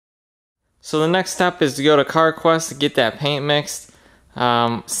So the next step is to go to CarQuest to get that paint mixed.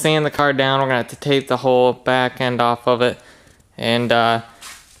 Sand the car down. We're gonna have to tape the whole back end off of it. And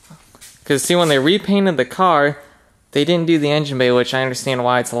because see, when they repainted the car, they didn't do the engine bay, which I understand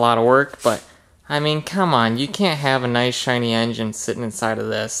why it's a lot of work, but I mean, come on, you can't have a nice shiny engine sitting inside of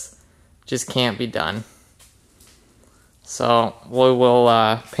this. Just can't be done. So we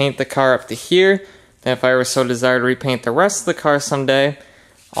will paint the car up to here. Then if I ever so desire to repaint the rest of the car someday,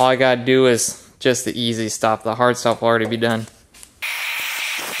 all I gotta do is just the easy stuff. The hard stuff will already be done.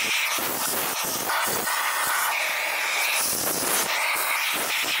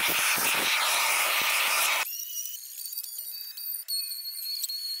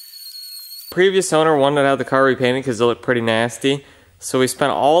 Previous owner wanted to have the car repainted because it looked pretty nasty. So we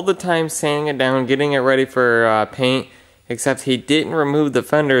spent all the time sanding it down, getting it ready for paint, except he didn't remove the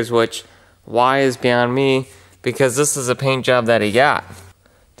fenders, which why is beyond me, because this is a paint job that he got.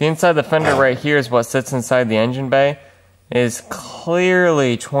 The inside of the fender right here is what sits inside the engine bay. It is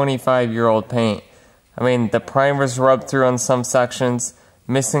clearly 25-year-old paint. I mean, the primer's rubbed through on some sections,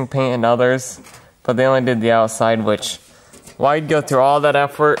 missing paint in others, but they only did the outside, which why you'd go through all that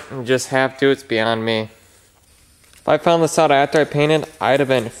effort and just have to, it's beyond me. If I found this out after I painted, I'd have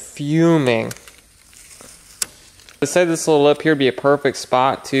been fuming. I said this little lip here would be a perfect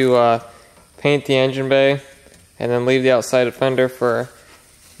spot to paint the engine bay and then leave the outside fender for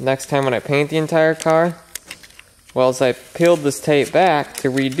next time when I paint the entire car. Well, as I peeled this tape back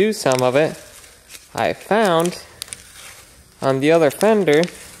to redo some of it, I found on the other fender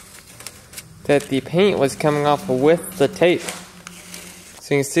that the paint was coming off with the tape.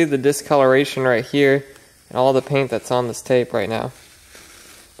 So you can see the discoloration right here and all the paint that's on this tape right now.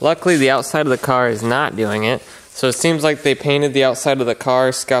 Luckily the outside of the car is not doing it, so it seems like they painted the outside of the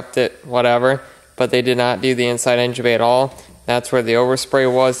car, scuffed it, whatever, but they did not do the inside engine bay at all. That's where the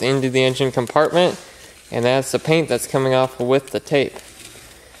overspray was into the engine compartment, and that's the paint that's coming off with the tape.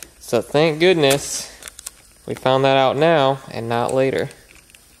 So thank goodness we found that out now and not later.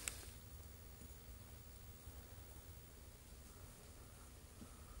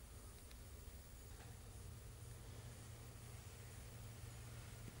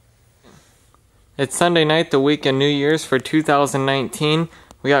 It's Sunday night, the week of New Year's for 2019.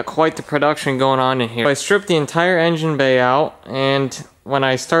 We got quite the production going on in here. I stripped the entire engine bay out, and when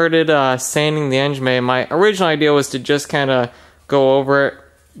I started sanding the engine bay, my original idea was to just kind of go over it,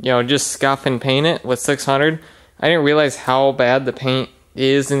 you know, just scuff and paint it with 600. I didn't realize how bad the paint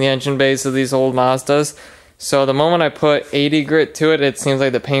is in the engine bays of these old Mazdas. So the moment I put 80 grit to it, it seems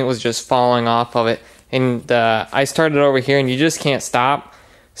like the paint was just falling off of it. And I started over here, and you just can't stop.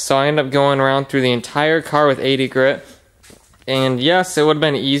 So I ended up going around through the entire car with 80 grit. And yes, it would have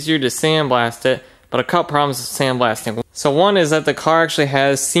been easier to sandblast it, but a couple problems with sandblasting. So one is that the car actually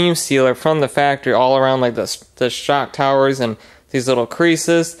has seam sealer from the factory all around like the shock towers and these little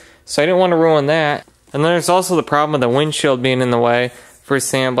creases. So I didn't want to ruin that. And then there's also the problem of the windshield being in the way for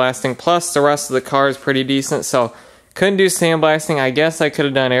sandblasting. Plus the rest of the car is pretty decent, so couldn't do sandblasting. I guess I could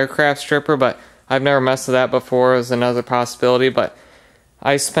have done aircraft stripper, but I've never messed with that before. It was another possibility, but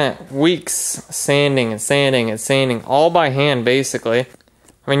I spent weeks sanding and sanding and sanding, all by hand basically.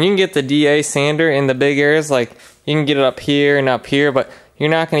 I mean, you can get the DA sander in the big areas, like you can get it up here and up here, but you're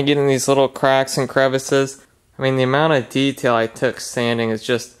not going to get in these little cracks and crevices. I mean, the amount of detail I took sanding is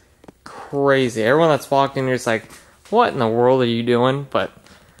just crazy. Everyone that's walked in here is like, what in the world are you doing? But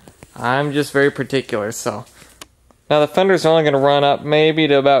I'm just very particular, so. Now the fender's only going to run up maybe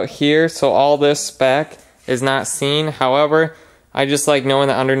to about here, so all this back is not seen. However, I just like knowing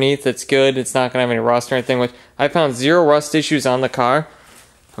that underneath it's good, it's not going to have any rust or anything, which I found 0 rust issues on the car.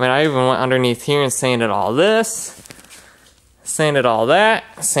 I mean, I even went underneath here and sanded all this, sanded all that,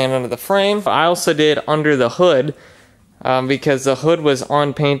 sanded under the frame. I also did under the hood, because the hood was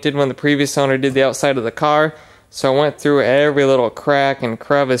unpainted when the previous owner did the outside of the car. So I went through every little crack and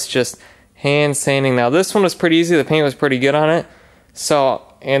crevice, just hand sanding. Now this one was pretty easy, the paint was pretty good on it. So,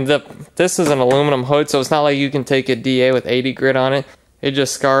 and this is an aluminum hood, so it's not like you can take a DA with 80 grit on it. It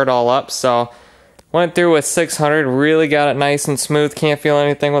just scarred all up, so went through with 600, really got it nice and smooth. Can't feel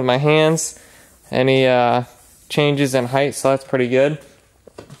anything with my hands, any changes in height, so that's pretty good.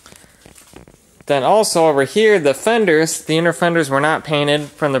 Then also over here, the fenders, the inner fenders were not painted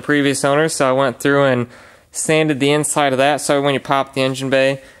from the previous owner, so I went through and sanded the inside of that, so when you pop the engine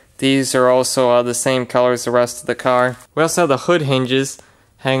bay, these are also the same color as the rest of the car. We also have the hood hinges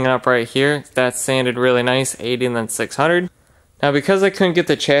hanging up right here. That's sanded really nice, 80 and then 600. Now because I couldn't get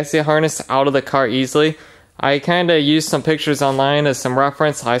the chassis harness out of the car easily, I kind of used some pictures online as some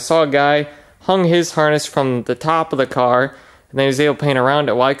reference. I saw a guy hung his harness from the top of the car and then he was able to paint around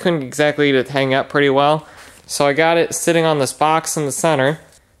it. Well, I couldn't exactly get it to hang up pretty well, so I got it sitting on this box in the center.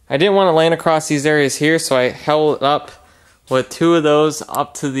 I didn't want it laying across these areas here, so I held it up with 2 of those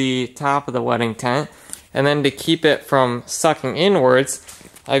up to the top of the wedding tent. And then to keep it from sucking inwards,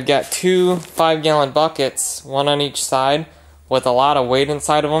 I've got 2 5-gallon buckets, 1 on each side, with a lot of weight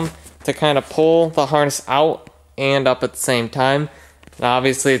inside of them to kind of pull the harness out and up at the same time. And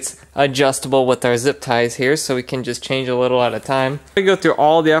obviously it's adjustable with our zip ties here, so we can just change a little at a time. I go through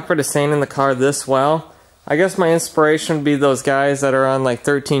all the effort of sanding the car this well. I guess my inspiration would be those guys that are on like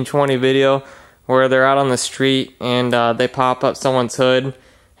 1320 video, where they're out on the street and they pop up someone's hood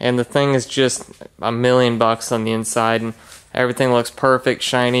and the thing is just $1,000,000 on the inside and everything looks perfect,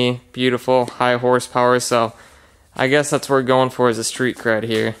 shiny, beautiful, high horsepower. So I guess that's what we're going for as a street cred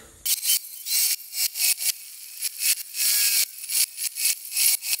here.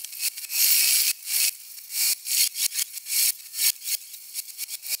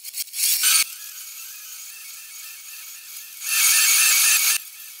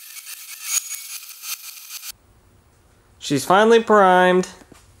 She's finally primed.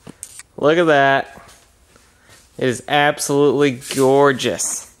 Look at that. It is absolutely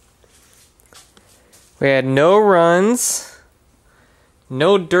gorgeous. We had no runs,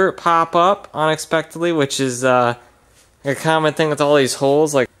 no dirt pop up unexpectedly, which is a common thing with all these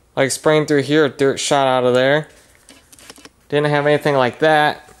holes. Like spraying through here, dirt shot out of there. Didn't have anything like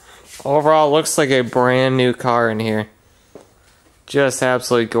that. Overall, looks like a brand new car in here. Just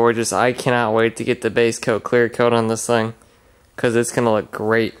absolutely gorgeous. I cannot wait to get the base coat, clear coat on this thing, because it's going to look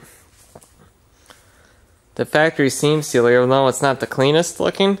great. The factory seam sealer, even though it's not the cleanest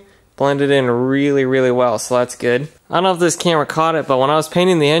looking, blended in really, really well, so that's good. I don't know if this camera caught it, but when I was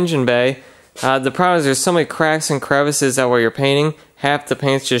painting the engine bay, the problem is there's so many cracks and crevices that where you're painting, half the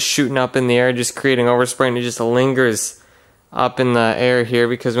paint's just shooting up in the air, just creating overspray, and it just lingers up in the air here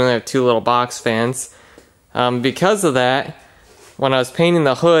because we only have 2 little box fans. Because of that, when I was painting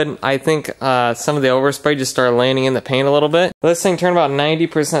the hood, I think some of the overspray just started landing in the paint a little bit. This thing turned about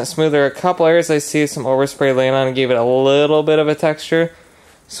 90% smooth. There are a couple areas I see some overspray laying on and gave it a little bit of a texture.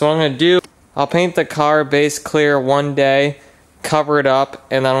 So what I'm going to do, I'll paint the car base clear one day, cover it up,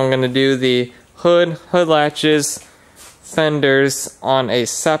 and then I'm going to do the hood latches, fenders on a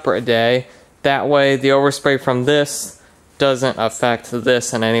separate day. That way the overspray from this doesn't affect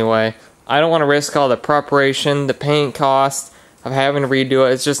this in any way. I don't want to risk all the preparation, the paint cost, of having to redo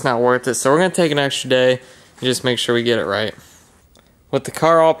it. It's just not worth it. So we're going to take an extra day and just make sure we get it right. With the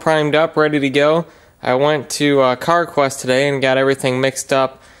car all primed up, ready to go, I went to CarQuest today and got everything mixed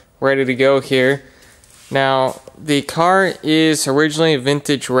up, ready to go here. Now, the car is originally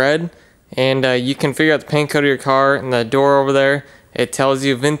vintage red, and you can figure out the paint code of your car in the door over there. It tells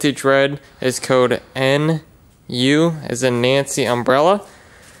you vintage red is code NU, as in Nancy Umbrella.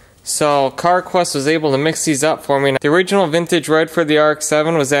 So CarQuest was able to mix these up for me. The original vintage red for the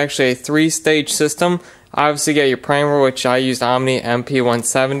RX7 was actually a 3-stage system. Obviously you got your primer, which I used Omni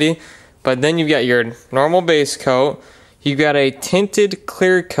MP170, but then you've got your normal base coat, you've got a tinted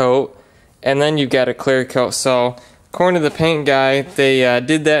clear coat, and then you've got a clear coat. So according to the paint guy, they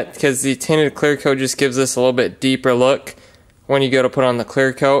did that because the tinted clear coat just gives us a little bit deeper look when you go to put on the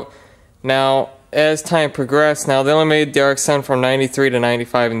clear coat. Now, as time progressed, now they only made the RX7 from 93 to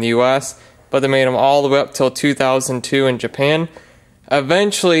 95 in the US, but they made them all the way up till 2002 in Japan.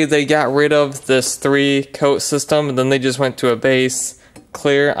 Eventually they got rid of this 3-coat system, and then they just went to a base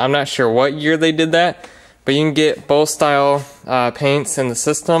clear. I'm not sure what year they did that, but you can get both style paints in the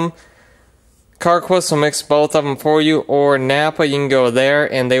system. CarQuest will mix both of them for you, or Napa, you can go there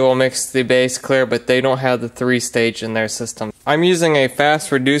and they will mix the base clear, but they don't have the 3-stage in their system. I'm using a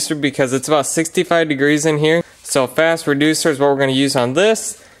fast reducer because it's about 65 degrees in here, so fast reducer is what we're going to use on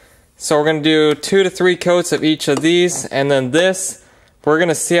this. So we're going to do 2 to 3 coats of each of these, and then this, we're going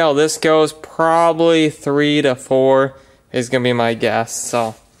to see how this goes. Probably 3 to 4 is going to be my guess.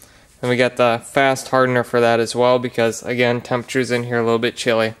 So, and we got the fast hardener for that as well, because again, temperatures in here a little bit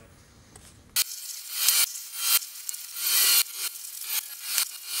chilly.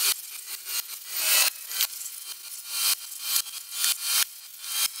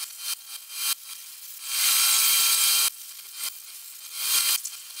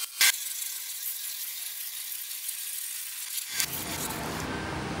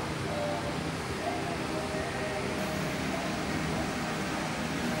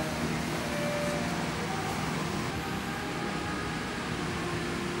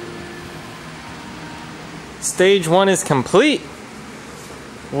 Stage 1 is complete.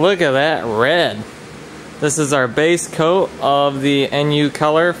 Look at that red. This is our base coat of the NU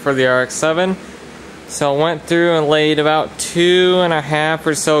color for the RX7. So I went through and laid about 2.5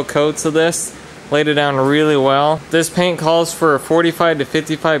 or so coats of this. Laid it down really well. This paint calls for 45 to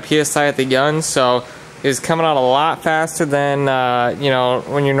 55 psi at the gun, so it's coming out a lot faster than you know,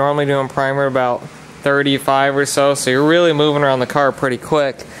 when you're normally doing primer, about 35 or so. So you're really moving around the car pretty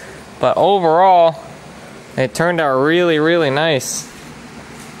quick. But overall, it turned out really, really nice.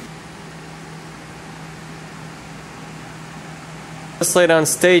 Just laid on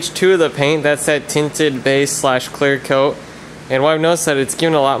stage 2 of the paint. That's that tinted base slash clear coat. And what I've noticed that it's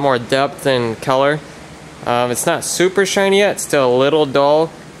giving a lot more depth and color. It's not super shiny yet, it's still a little dull,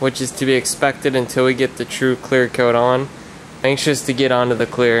 which is to be expected until we get the true clear coat on. Anxious to get onto the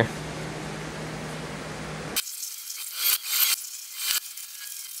clear.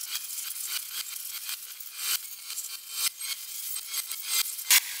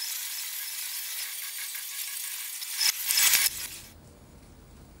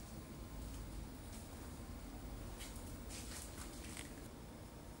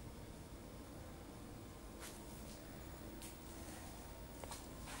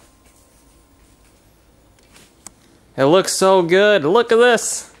 It looks so good. Look at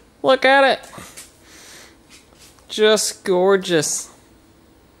this. Look at it. Just gorgeous.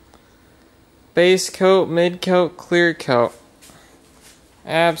 Base coat, mid coat, clear coat.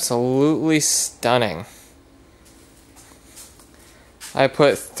 Absolutely stunning. I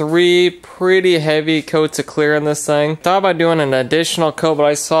put 3 pretty heavy coats of clear on this thing. Thought about doing an additional coat, but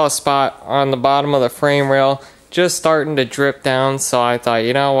I saw a spot on the bottom of the frame rail just starting to drip down, so I thought,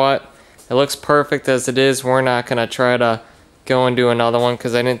 you know what? It looks perfect as it is. We're not going to try to go and do another one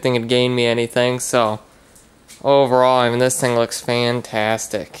because I didn't think it'd gain me anything. So overall, I mean, this thing looks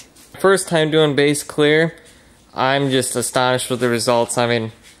fantastic. First time doing base clear, I'm just astonished with the results. I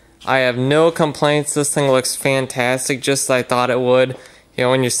mean, I have no complaints. This thing looks fantastic, just as I thought it would. You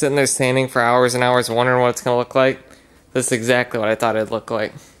know, when you're sitting there standing for hours and hours wondering what it's going to look like, this is exactly what I thought it'd look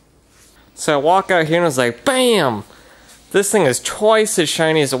like. So I walk out here and I was like, bam! This thing is twice as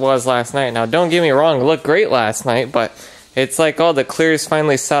shiny as it was last night. Now, don't get me wrong, it looked great last night, but it's like all the clears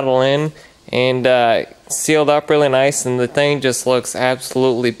finally settle in and sealed up really nice, and the thing just looks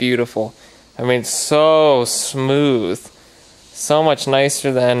absolutely beautiful. I mean, so smooth. So much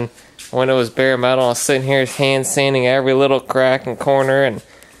nicer than when it was bare metal. I was sitting here hand sanding every little crack and corner, and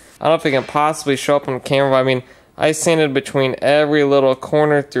I don't know if it can possibly show up on camera, but I mean, I sanded between every little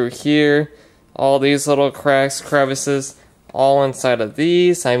corner through here, all these little cracks, crevices, all inside of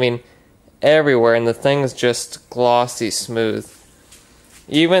these. I mean, everywhere, and the thing's just glossy smooth.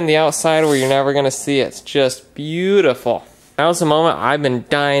 Even the outside where you're never going to see it, it's just beautiful. Now's the moment I've been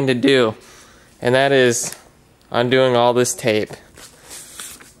dying to do, and that is undoing all this tape.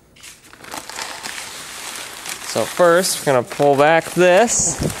 So first, we're going to pull back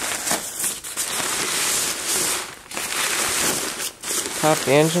this. Pop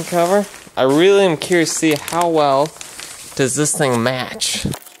the engine cover. I really am curious to see how well does this thing match.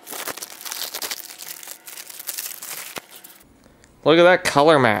 Look at that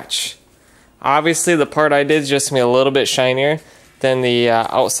color match. Obviously the part I did is just going to be a little bit shinier than the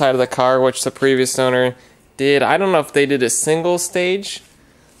outside of the car, which the previous owner did. I don't know if they did a single stage.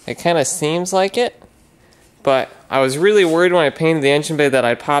 It kind of seems like it. But I was really worried when I painted the engine bay that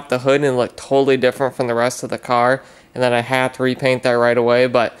I'd pop the hood and it looked totally different from the rest of the car, and then I had to repaint that right away.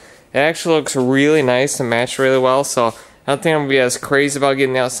 But it actually looks really nice and matched really well, so I don't think I'm going to be as crazy about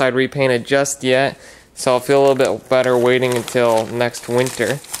getting the outside repainted just yet. So I'll feel a little bit better waiting until next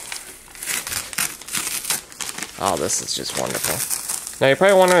winter. Oh, this is just wonderful. Now you're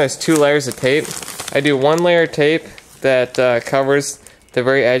probably wondering, there's 2 layers of tape. I do 1 layer of tape that covers the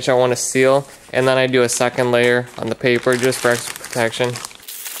very edge I want to seal, and then I do a second layer on the paper just for extra protection.